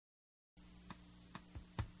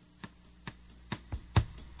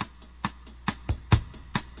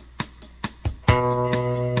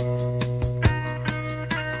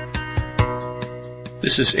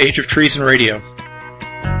This is Age of Treason Radio. First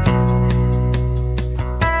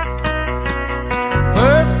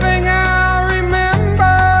thing I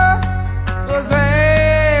remember was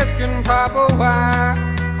asking Papa why.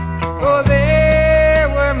 Oh, there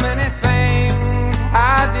were many things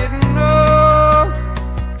I didn't know.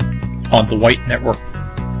 On the White Network.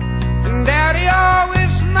 And Daddy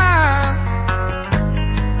always smiled,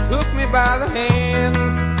 took me by the hand,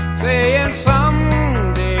 saying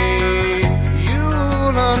someday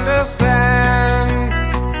you'll understand.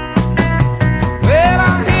 Well,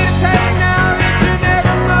 I'm here to tell you now that you're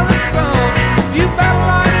never mother's son. You better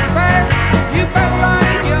learn it fast, you better learn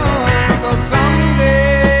it young, 'cause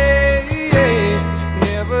someday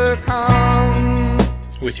never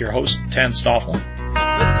comes. With your host, Tan Stoffel. The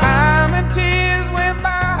time and tears went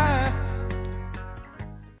by.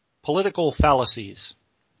 Political fallacies.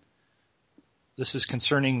 This is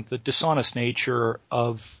concerning the dishonest nature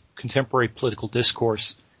of contemporary political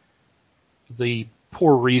discourse, the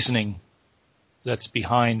poor reasoning that's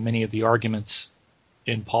behind many of the arguments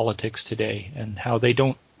in politics today, and how they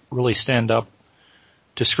don't really stand up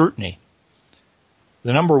to scrutiny.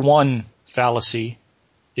 The number one fallacy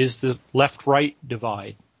is the left-right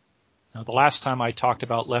divide. Now, the last time I talked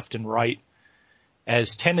about left and right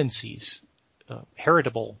as tendencies,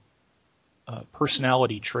 heritable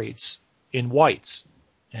personality traits in whites,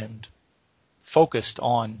 and focused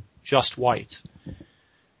on just whites,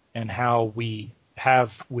 and how we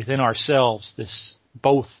have within ourselves this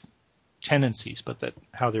both tendencies, but that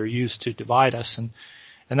how they're used to divide us. And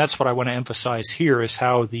that's what I want to emphasize here, is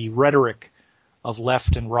how the rhetoric of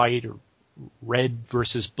left and right, or red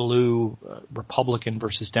versus blue, Republican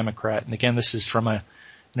versus Democrat, and again, this is from an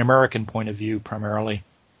American point of view primarily,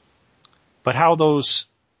 but how those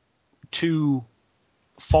two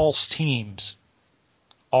false teams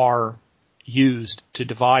are used to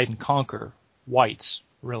divide and conquer whites,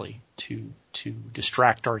 really, to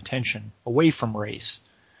distract our attention away from race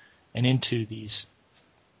and into these,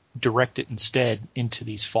 direct it instead into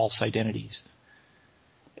these false identities.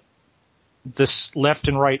 This left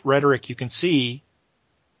and right rhetoric you can see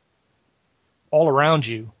all around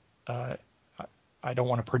you. I don't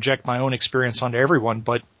want to project my own experience onto everyone,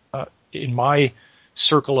 but in my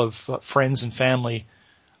circle of friends and family,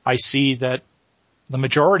 I see that the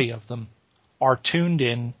majority of them are tuned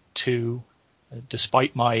in to,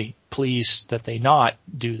 despite my pleas that they not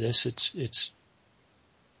do this, it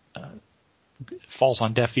falls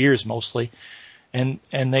on deaf ears mostly, and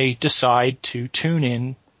they decide to tune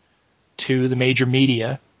in to the major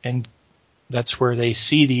media, and that's where they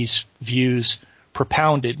see these views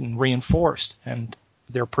propounded and reinforced, and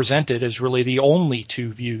they're presented as really the only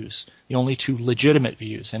two views, the only two legitimate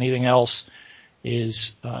views. Anything else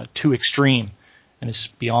is too extreme and is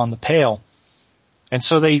beyond the pale. And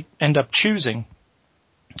so they end up choosing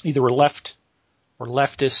either a left or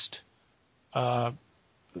leftist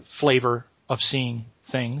flavor of seeing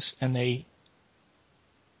things, and they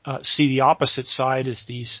see the opposite side as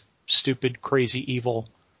these stupid, crazy, evil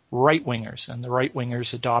right-wingers, and the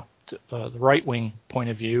right-wingers adopt the right-wing point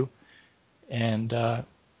of view and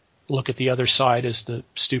look at the other side as the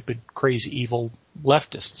stupid, crazy, evil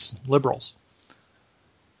leftists, liberals.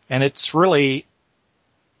 And it's really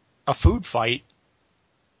a food fight.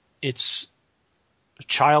 It's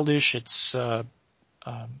childish. It's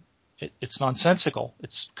nonsensical.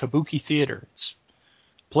 It's kabuki theater. It's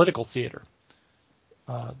political theater.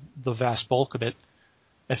 The vast bulk of it,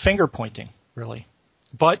 and finger pointing, really.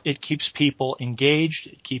 But it keeps people engaged.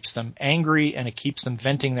 It keeps them angry, and it keeps them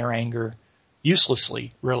venting their anger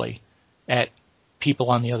uselessly, really, at people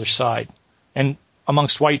on the other side. And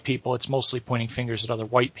amongst white people, it's mostly pointing fingers at other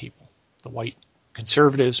white people. The white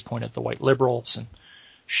conservatives point at the white liberals and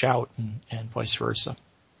shout, and vice versa.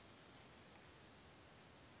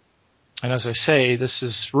 And as I say, this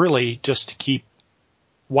is really just to keep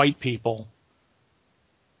white people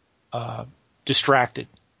distracted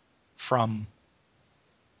from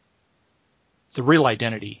the real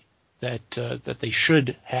identity that they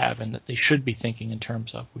should have and that they should be thinking in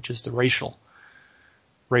terms of, which is the racial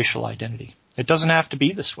identity. It doesn't have to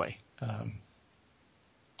be this way.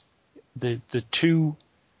 The two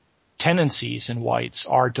tendencies in whites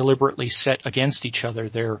are deliberately set against each other.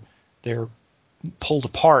 They're pulled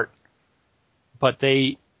apart, but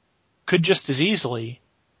they could just as easily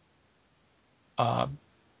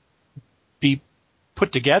be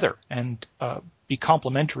put together and be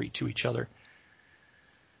complementary to each other.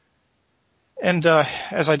 And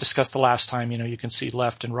as I discussed the last time, you can see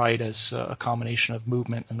left and right as a combination of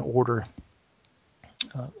movement and order,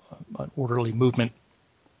 an orderly movement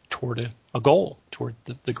toward a goal, toward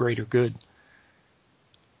the greater good.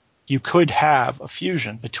 you could have a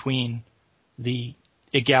fusion between the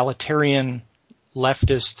egalitarian,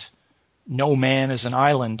 leftist, no man is an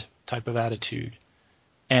island type of attitude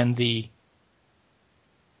and the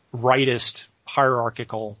rightist,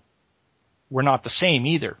 hierarchical, we're not the same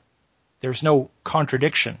either. There's no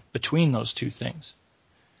contradiction between those two things.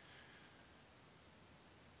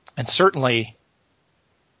 And certainly,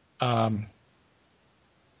 well,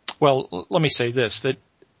 let me say this, that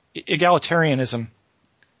egalitarianism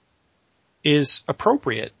is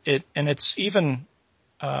appropriate. And it's even,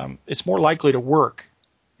 it's more likely to work,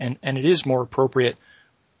 and it is more appropriate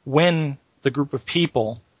when the group of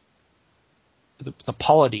people, the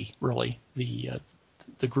polity, really, the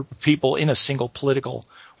group of people in a single political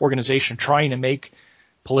organization trying to make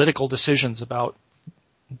political decisions about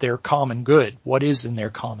their common good, what is in their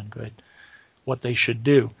common good, what they should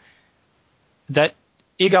do. That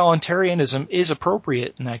egalitarianism is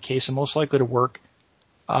appropriate in that case and most likely to work,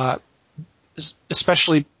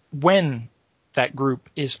 especially when that group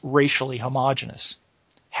is racially homogeneous,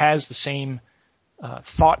 has the same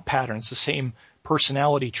thought patterns, the same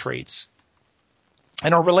personality traits,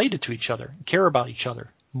 and are related to each other, care about each other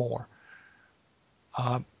more.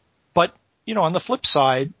 But, on the flip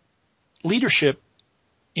side, leadership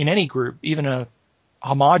in any group, even a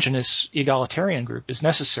homogeneous egalitarian group, is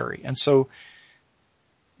necessary. And so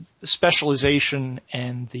the specialization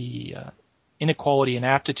and the inequality in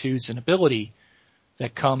aptitudes and ability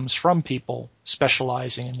that comes from people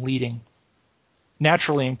specializing and leading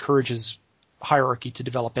naturally encourages hierarchy to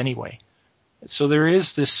develop anyway. So there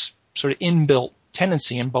is this sort of inbuilt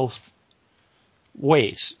tendency in both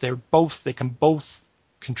ways. They can both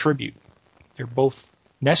contribute. They're both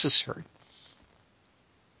necessary.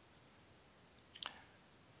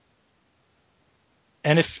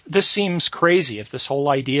 And if this seems crazy, if this whole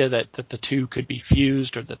idea that the two could be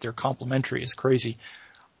fused or that they're complementary is crazy,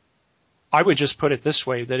 I would just put it this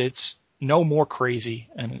way, that it's no more crazy,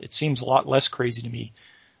 and it seems a lot less crazy to me,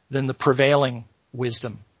 than the prevailing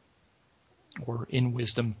wisdom or in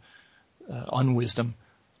wisdom, unwisdom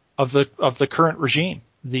of the current regime.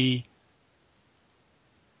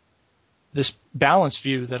 This balanced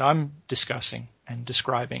view that I'm discussing and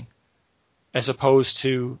describing, as opposed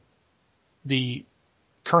to the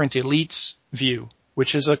current elite's view,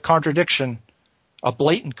 which is a contradiction, a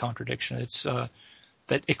blatant contradiction. It's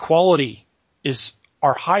that equality is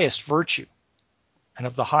our highest virtue and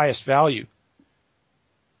of the highest value.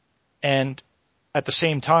 And at the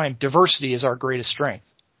same time, diversity is our greatest strength.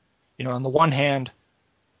 On the one hand,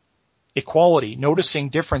 equality, noticing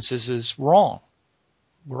differences is wrong.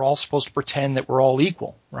 We're all supposed to pretend that we're all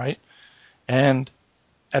equal, right? And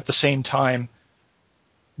at the same time,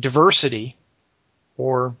 diversity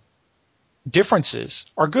or differences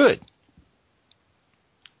are good.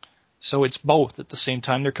 So it's both at the same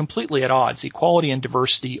time. They're completely at odds. Equality and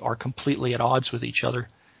diversity are completely at odds with each other.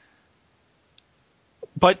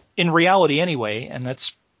 But in reality anyway, and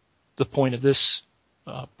that's the point of this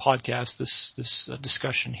podcast, this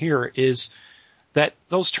discussion here, is that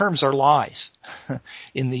those terms are lies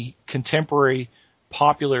in the contemporary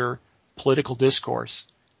popular political discourse.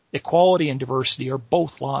 Equality and diversity are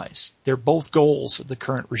both lies. They're both goals of the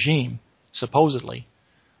current regime, supposedly.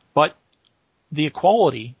 But the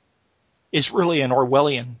equality is really an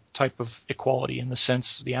Orwellian type of equality in the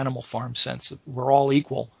sense, the Animal Farm sense, that we're all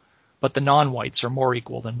equal, but the non-whites are more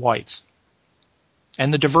equal than whites.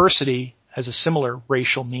 And the diversity has a similar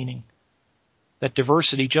racial meaning, that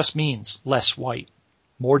diversity just means less white.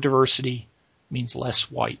 More diversity means less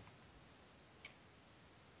white.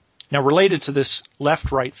 Now, related to this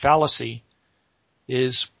left-right fallacy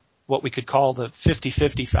is what we could call the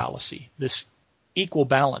 50-50 fallacy, this equal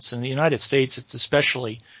balance. In the United States, it's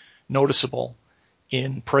especially noticeable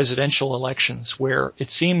in presidential elections, where it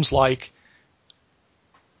seems like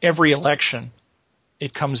every election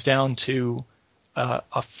it comes down to a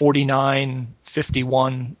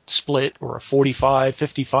 49-51 split or a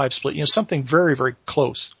 45-55 split, something very, very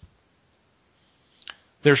close.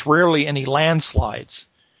 There's rarely any landslides.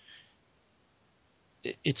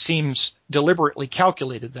 It seems deliberately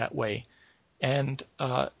calculated that way. And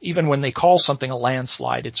even when they call something a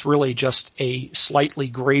landslide, it's really just a slightly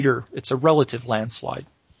greater, it's a relative landslide.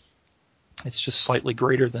 It's just slightly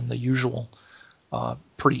greater than the usual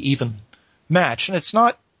pretty even match. And it's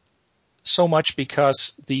not so much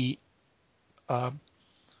because the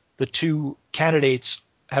two candidates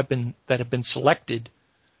that have been selected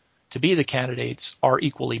to be the candidates are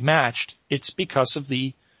equally matched. It's because of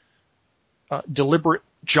the deliberate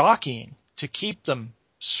jockeying to keep them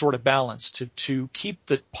sort of balanced, to keep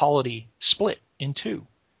the polity split in two.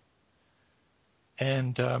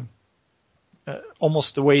 And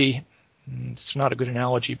almost the way, it's not a good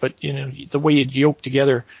analogy, but the way you'd yoke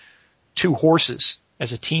together two horses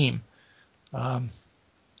as a team. Bad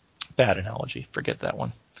analogy. Forget that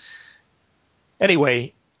one.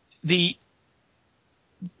 Anyway, the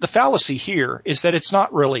fallacy here is that it's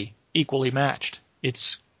not really equally matched.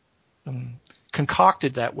 It's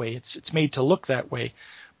concocted that way. It's made to look that way.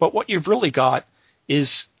 But what you've really got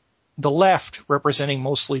is the left representing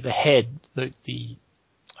mostly the head, the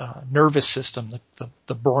nervous system,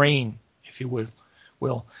 the brain, if you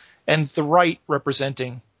will, and the right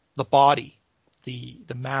representing the body,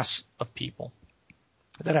 the mass of people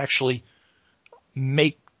that actually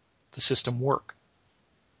make the system work.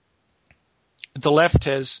 The left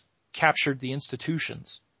has captured the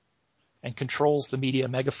institutions and controls the media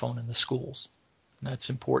megaphone in the schools. And that's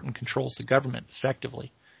important, controls the government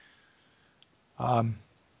effectively. Now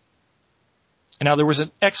there was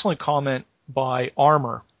an excellent comment by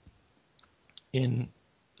Armour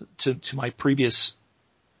to my previous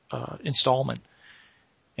installment.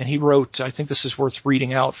 And he wrote, I think this is worth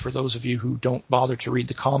reading out for those of you who don't bother to read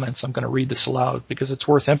the comments. I'm going to read this aloud because it's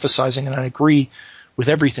worth emphasizing, and I agree with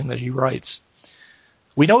everything that he writes.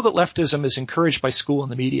 We know that leftism is encouraged by school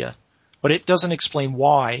and the media, but it doesn't explain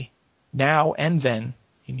why, now and then,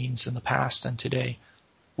 he means in the past and today,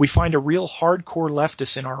 we find a real hardcore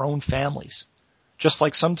leftist in our own families. Just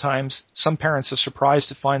like sometimes some parents are surprised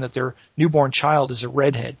to find that their newborn child is a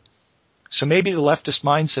redhead. So maybe the leftist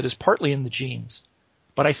mindset is partly in the genes.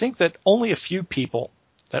 But I think that only few people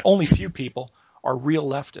are real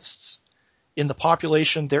leftists. In the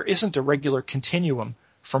population, there isn't a regular continuum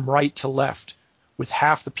from right to left, with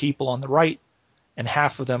half the people on the right and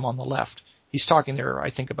half of them on the left. He's talking there, I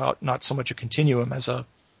think, about not so much a continuum as a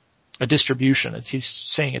distribution. He's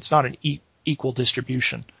saying it's not an equal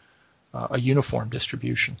distribution, a uniform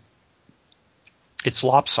distribution. It's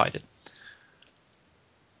lopsided.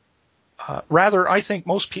 Rather, I think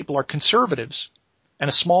most people are conservatives, and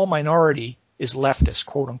a small minority is leftist,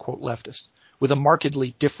 quote-unquote leftist, with a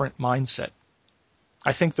markedly different mindset.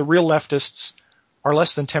 I think the real leftists are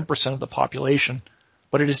less than 10% of the population,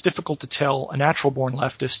 but it is difficult to tell a natural-born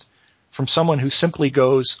leftist from someone who simply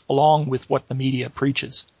goes along with what the media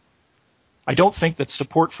preaches. I don't think that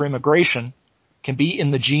support for immigration can be in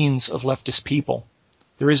the genes of leftist people.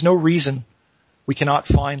 There is no reason we cannot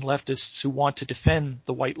find leftists who want to defend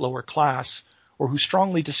the white lower class or who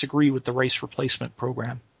strongly disagree with the race replacement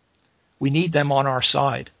program. We need them on our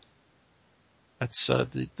side. That's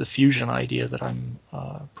the fusion idea that I'm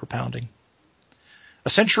propounding. A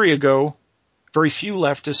century ago, very few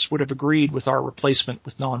leftists would have agreed with our replacement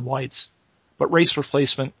with non-whites, but race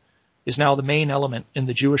replacement is now the main element in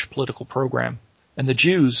the Jewish political program, and the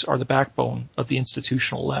Jews are the backbone of the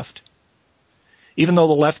institutional left. Even though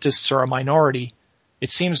the leftists are a minority, it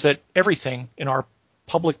seems that everything in our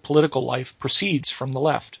public political life proceeds from the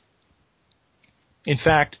left. In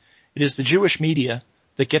fact, it is the Jewish media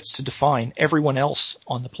that gets to define everyone else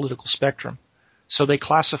on the political spectrum. So they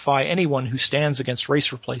classify anyone who stands against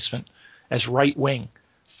race replacement as right-wing,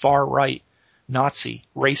 far-right, Nazi,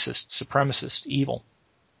 racist, supremacist, evil.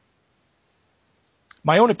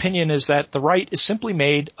 My own opinion is that the right is simply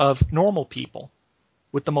made of normal people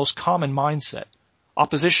with the most common mindset.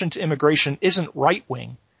 Opposition to immigration isn't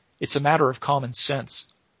right-wing. It's a matter of common sense.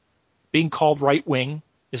 Being called right-wing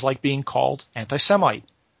is like being called anti-Semite.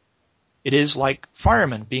 It is like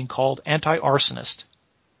firemen being called anti-arsonist.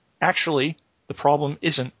 Actually, the problem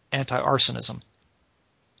isn't anti-arsonism.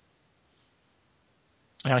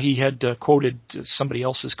 Now, he had quoted somebody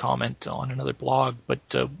else's comment on another blog, but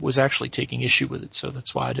was actually taking issue with it, so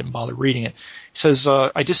that's why I didn't bother reading it. He says,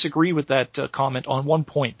 I disagree with that comment on one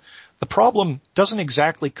point. The problem doesn't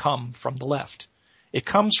exactly come from the left. It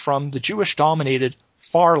comes from the Jewish-dominated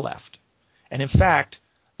far left. And in fact,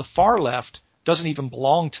 the far left doesn't even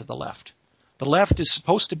belong to the left. The left is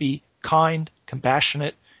supposed to be kind,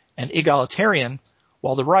 compassionate, and egalitarian,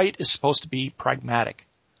 while the right is supposed to be pragmatic.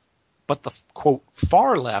 But the, quote,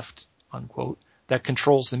 far left, unquote, that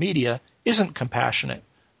controls the media isn't compassionate.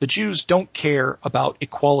 The Jews don't care about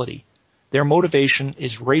equality. Their motivation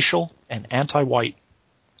is racial and anti-white.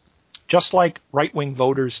 Just like right-wing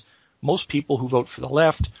voters, most people who vote for the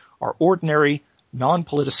left are ordinary,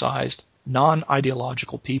 non-politicized,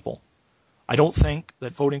 non-ideological people. I don't think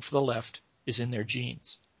that voting for the left is in their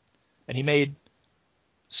genes. And he made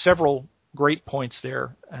several great points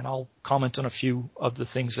there, and I'll comment on a few of the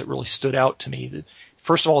things that really stood out to me.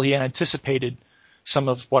 First of all, he anticipated some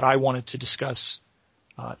of what I wanted to discuss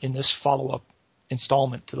in this follow-up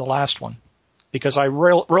installment to the last one, because I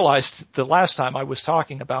realized the last time I was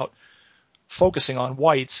talking about focusing on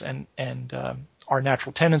whites and our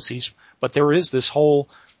natural tendencies, but there is this whole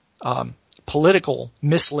political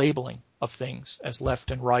mislabeling of things as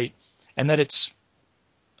left and right, and that it's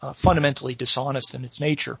fundamentally dishonest in its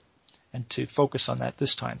nature, and to focus on that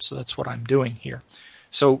this time. So that's what I'm doing here.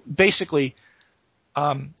 So basically,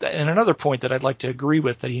 and another point that I'd like to agree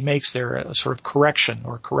with that he makes there, a sort of correction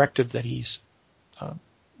or corrective that he's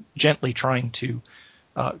gently trying to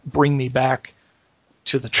bring me back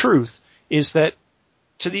to the truth, is that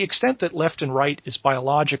to the extent that left and right is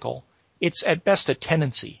biological, it's at best a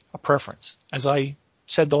tendency, a preference. As I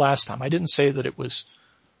said the last time, I didn't say that it was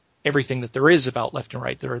everything that there is about left and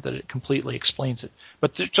right there, that it completely explains it,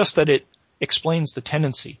 but just that it explains the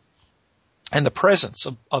tendency and the presence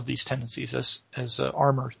of these tendencies, as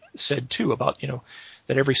Armour said too, about,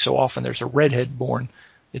 that every so often there's a redhead born.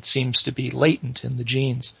 It seems to be latent in the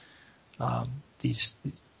genes, these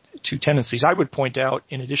two tendencies. I would point out,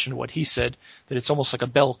 in addition to what he said, that it's almost like a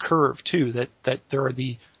bell curve too, that there are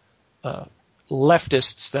the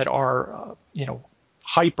leftists that are,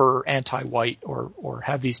 hyper anti-white or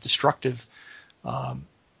have these destructive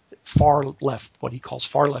far left, what he calls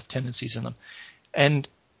far left tendencies in them. And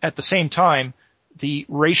at the same time, the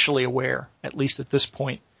racially aware, at least at this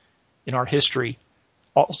point in our history,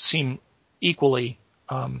 all seem equally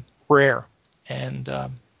rare, and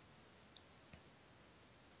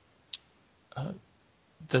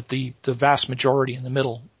that the vast majority in the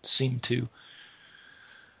middle seem to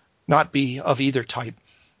not be of either type,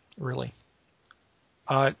 really.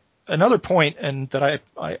 Another point, and that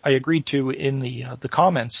I agreed to in the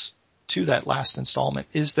comments to that last installment,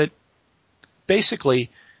 is that basically,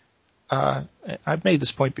 I've made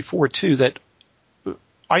this point before too, that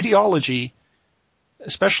ideology,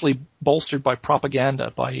 especially bolstered by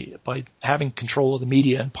propaganda, by having control of the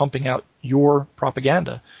media and pumping out your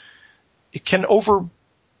propaganda, it can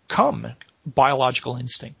overcome biological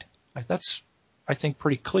instinct. That's, I think,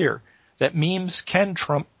 pretty clear, that memes can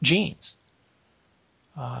trump genes.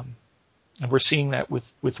 And we're seeing that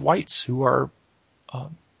with whites who are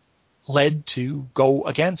led to go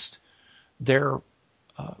against their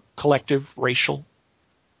collective racial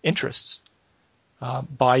interests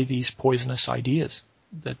by these poisonous ideas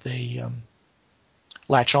that they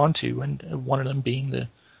latch onto, and one of them being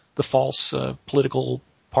the false political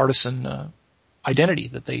partisan identity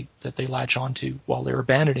that they latch onto while they're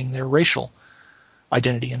abandoning their racial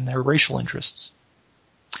identity and their racial interests.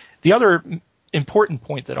 The other important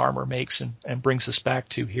point that Armour makes and brings us back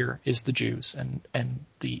to here is the Jews, and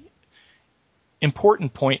the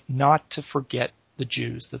important point not to forget the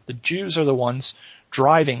Jews, that the Jews are the ones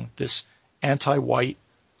driving this anti-white,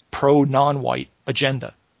 pro-non-white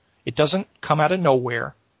agenda. It doesn't come out of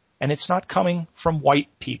nowhere, and it's not coming from white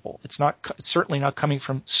people. It's certainly not coming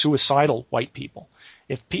from suicidal white people.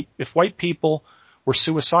 If white people were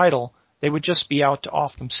suicidal, they would just be out to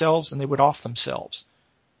off themselves, and they would off themselves.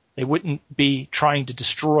 They wouldn't be trying to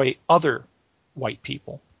destroy other white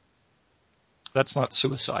people. That's not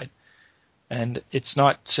suicide. And it's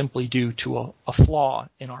not simply due to a flaw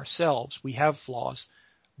in ourselves. We have flaws,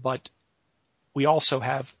 but we also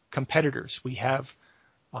have competitors.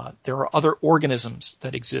 There are other organisms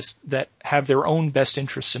that exist that have their own best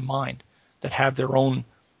interests in mind, that have their own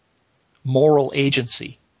moral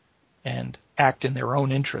agency and act in their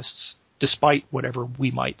own interests, despite whatever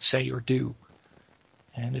we might say or do.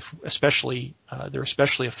 And they're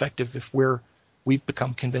especially effective if we've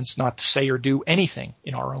become convinced not to say or do anything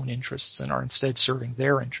in our own interests and are instead serving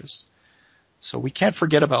their interests. So we can't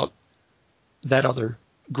forget about that other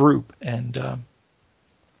group, and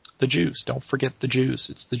the Jews. Don't forget the Jews.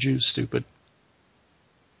 It's the Jews, stupid.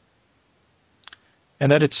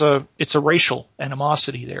 And that it's a racial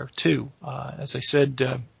animosity there too. As I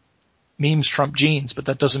said, memes trump genes, but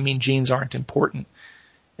that doesn't mean genes aren't important.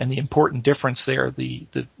 And the important difference there, the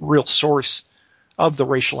real source of the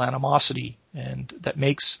racial animosity and that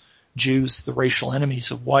makes Jews the racial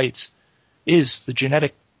enemies of whites, is the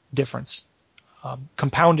genetic difference,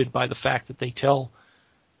 compounded by the fact that they tell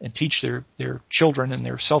and teach their children, and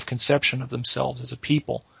their self-conception of themselves as a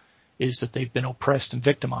people is that they've been oppressed and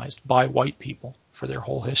victimized by white people for their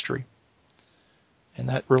whole history. And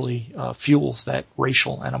that really fuels that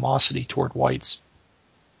racial animosity toward whites.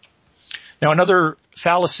 Now, another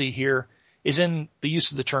fallacy here is in the use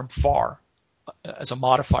of the term far as a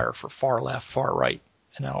modifier for far left, far right.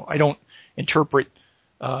 And now, I don't interpret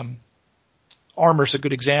Armour's a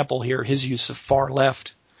good example here. His use of far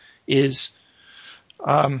left is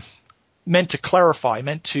meant to clarify,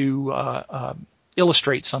 meant to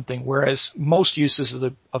illustrate something, whereas most uses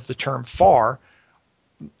of the term far,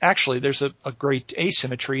 actually there's a great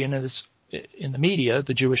asymmetry, and in the media,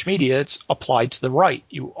 the Jewish media, it's applied to the right.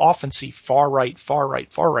 You often see far right, far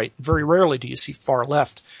right, far right. Very rarely do you see far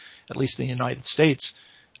left, at least in the United States,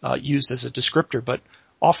 used as a descriptor. But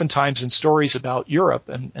oftentimes in stories about Europe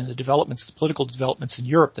and the developments, the political developments in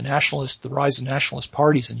Europe, the rise of nationalist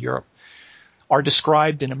parties in Europe are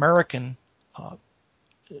described in American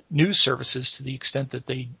news services to the extent that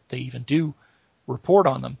they even do report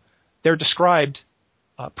on them. They're described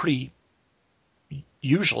pretty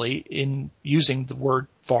usually in using the word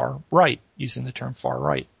far right, using the term far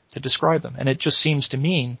right to describe them. And it just seems to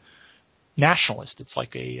mean nationalist. It's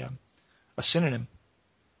like a synonym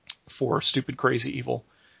for stupid, crazy, evil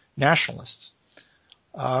nationalists.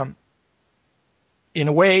 In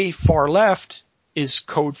a way, far left is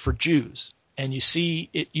code for Jews. And you see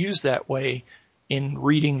it used that way in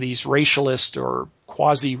reading these racialist or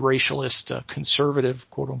quasi-racialist, conservative,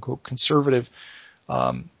 quote-unquote conservative,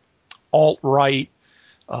 alt-right,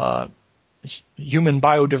 human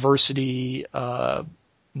biodiversity,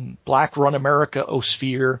 Black Run America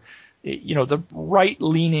osphere, the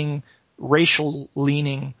right-leaning,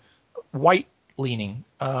 racial-leaning, white-leaning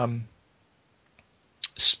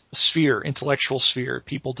sphere, intellectual sphere,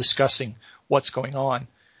 people discussing what's going on,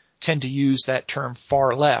 tend to use that term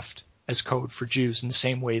far left as code for Jews in the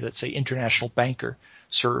same way that, say, international banker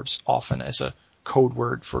serves often as a code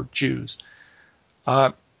word for Jews.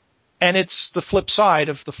 And it's the flip side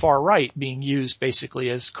of the far right being used basically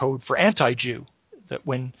as code for anti-Jew. That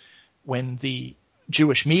when the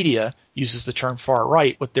Jewish media uses the term far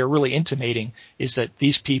right, what they're really intimating is that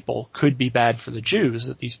these people could be bad for the Jews,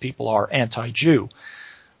 that these people are anti-Jew.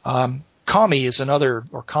 Commie is another,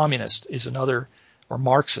 or communist is another, or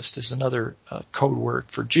Marxist is another code word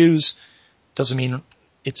for Jews. Doesn't mean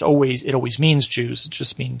it always means Jews. It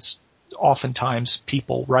just means oftentimes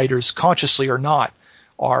people, writers, consciously or not,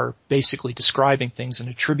 are basically describing things and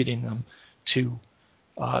attributing them to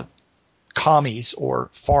commies or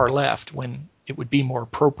far left when it would be more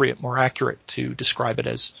appropriate, more accurate to describe it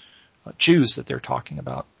as Jews that they're talking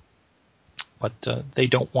about. But they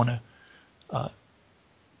don't want to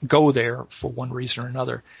go there for one reason or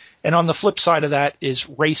another. And on the flip side of that is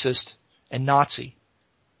racist and Nazi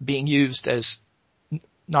being used as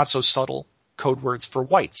not so subtle code words for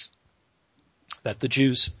whites. That the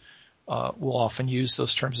Jews will often use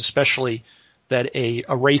those terms, especially that a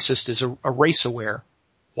racist is a race-aware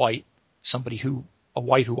white, a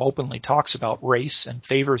white who openly talks about race and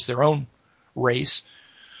favors their own race,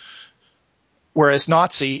 whereas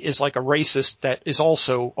Nazi is like a racist that is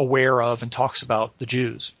also aware of and talks about the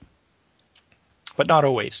Jews. But not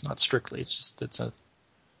always, not strictly. It's a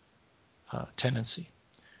tendency.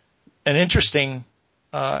 An interesting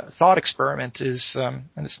thought experiment is, and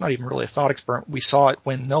it's not even really a thought experiment. We saw it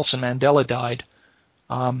when Nelson Mandela died.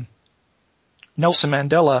 Nelson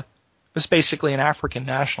Mandela was basically an African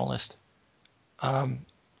nationalist,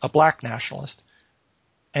 a black nationalist,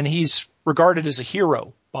 and he's regarded as a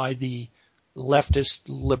hero by the leftist,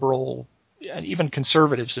 liberal, and even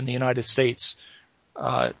conservatives in the United States.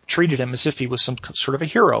 Treated him as if he was some sort of a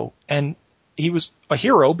hero, and he was a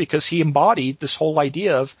hero because he embodied this whole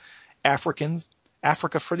idea of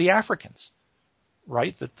Africa for the Africans,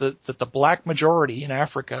 right? That the black majority in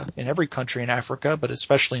Africa, in every country in Africa, but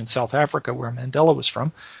especially in South Africa where Mandela was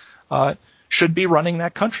from, should be running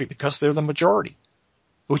that country because they're the majority,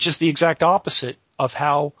 which is the exact opposite of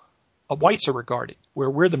how whites are regarded, where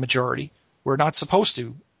we're the majority. We're not supposed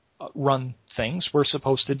to run things. We're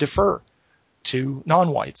supposed to defer to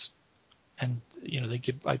non-whites. And,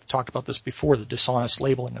 I've talked about this before, the dishonest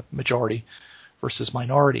labeling of majority versus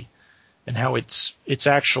minority, and how it's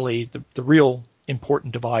actually the real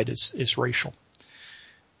important divide is racial.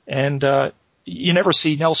 And you never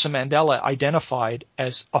see Nelson Mandela identified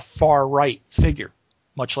as a far right figure,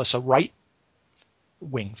 much less a right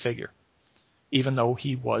wing figure, even though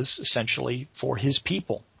he was essentially for his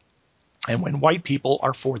people. And when white people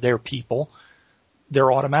are for their people,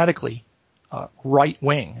 they're automatically right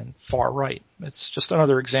wing and far right. It's just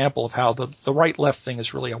another example of how the right left thing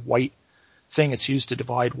is really a white thing. It's used to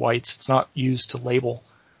divide whites. It's not used to label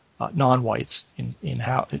non-whites in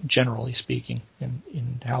how, generally speaking,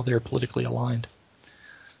 in how they're politically aligned.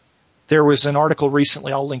 There was an article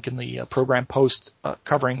recently, I'll link in the program post,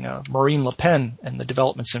 covering Marine Le Pen and the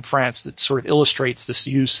developments in France that sort of illustrates this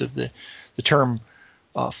use of the term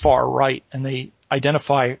far right, and they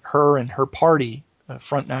identify her and her party,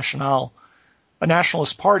 Front National, a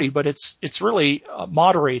nationalist party, but it's really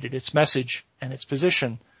moderated its message and its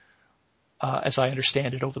position, as I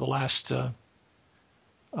understand it, over the last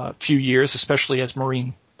few years, especially as Marine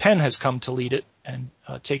Le Pen has come to lead it and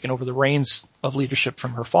taken over the reins of leadership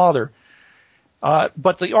from her father.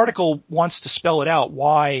 But the article wants to spell it out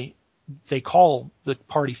why they call the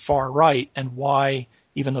party far right and why,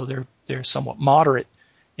 even though they're somewhat moderate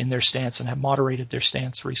in their stance and have moderated their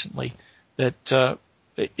stance recently, that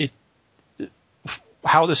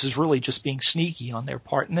how this is really just being sneaky on their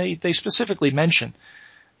part. And they specifically mention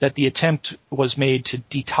that the attempt was made to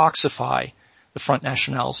detoxify the Front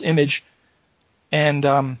National's image, and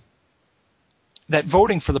that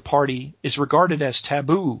voting for the party is regarded as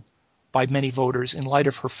taboo by many voters in light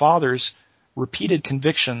of her father's repeated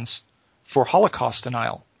convictions for Holocaust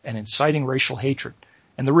denial and inciting racial hatred.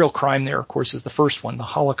 And the real crime there, of course, is the first one, the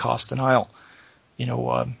Holocaust denial,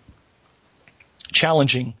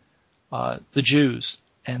 challenging the Jews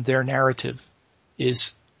and their narrative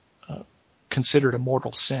is considered a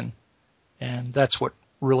mortal sin. And that's what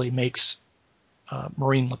really makes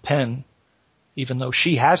Marine Le Pen, even though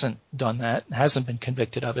she hasn't done that, hasn't been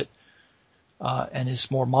convicted of it, and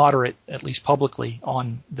is more moderate, at least publicly,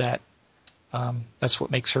 on that. That's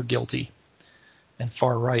what makes her guilty and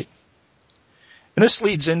far right. And this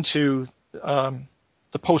leads into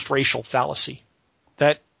the post-racial fallacy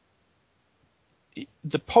that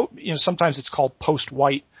sometimes it's called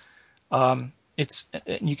post-white.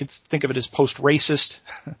 You could think of it as post-racist,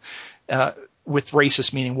 with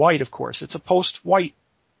racist meaning white, of course. It's a post-white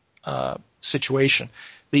situation.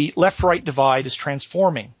 The left-right divide is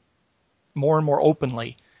transforming more and more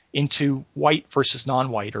openly into white versus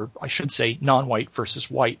non-white, or I should say non-white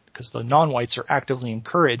versus white, because the non-whites are actively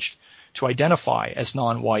encouraged to identify as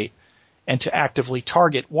non-white and to actively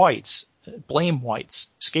target whites, blame whites,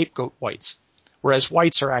 scapegoat whites, whereas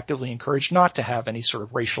whites are actively encouraged not to have any sort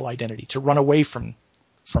of racial identity, to run away from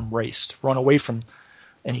race, to run away from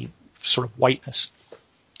any sort of whiteness.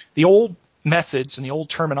 The old methods and the old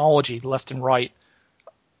terminology, left and right,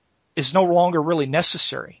 is no longer really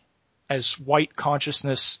necessary as white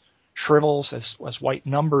consciousness shrivels, as white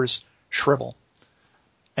numbers shrivel.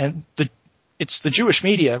 And it's the Jewish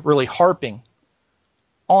media really harping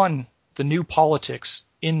on the new politics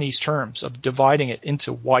in these terms of dividing it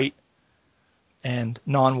into white and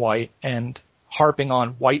non-white and harping on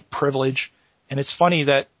white privilege. And it's funny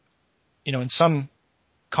that, in some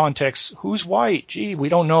contexts, who's white? Gee, we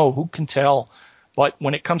don't know. Who can tell? But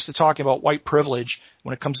when it comes to talking about white privilege,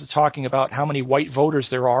 when it comes to talking about how many white voters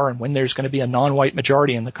there are and when there's going to be a non-white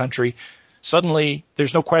majority in the country, suddenly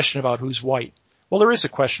there's no question about who's white. Well, there is a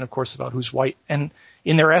question, of course, about who's white. And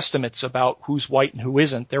in their estimates about who's white and who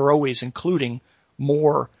isn't, they're always including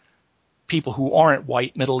more people who aren't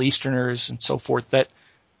white, Middle Easterners and so forth, that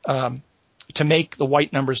to make the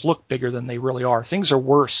white numbers look bigger than they really are. Things are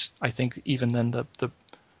worse, I think, even than the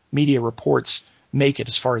media reports make it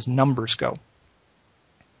as far as numbers go.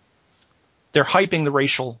 They're hyping the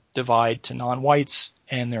racial divide to non-whites,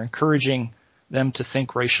 and they're encouraging them to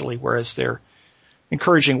think racially, whereas they're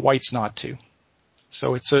encouraging whites not to.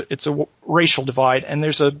 So it's a racial divide, and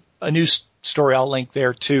there's a news story I'll link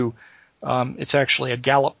there too. It's actually a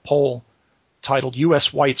Gallup poll titled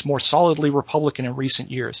 "U.S. Whites More Solidly Republican in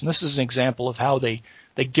Recent Years," and this is an example of how they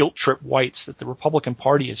guilt trip whites, that the Republican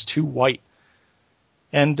Party is too white.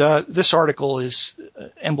 And this article is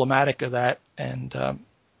emblematic of that. And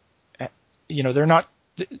they're not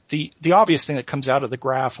the obvious thing that comes out of the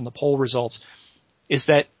graph and the poll results is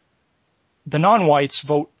that the non-whites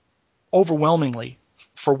vote overwhelmingly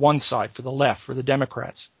for one side, for the left, for the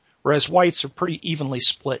Democrats, whereas whites are pretty evenly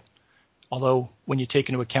split. Although when you take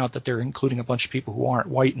into account that they're including a bunch of people who aren't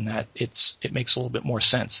white in that, it makes a little bit more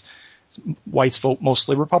sense. Whites vote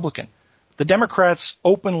mostly Republican. The Democrats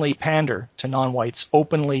openly pander to non-whites,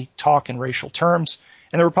 openly talk in racial terms,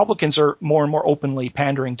 and the Republicans are more and more openly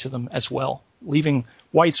pandering to them as well, leaving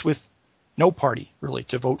whites with no party, really,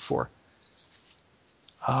 to vote for.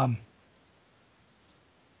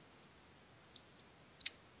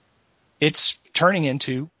 It's turning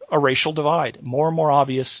into a racial divide, more and more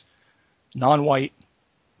obvious, non-white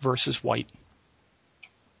versus white.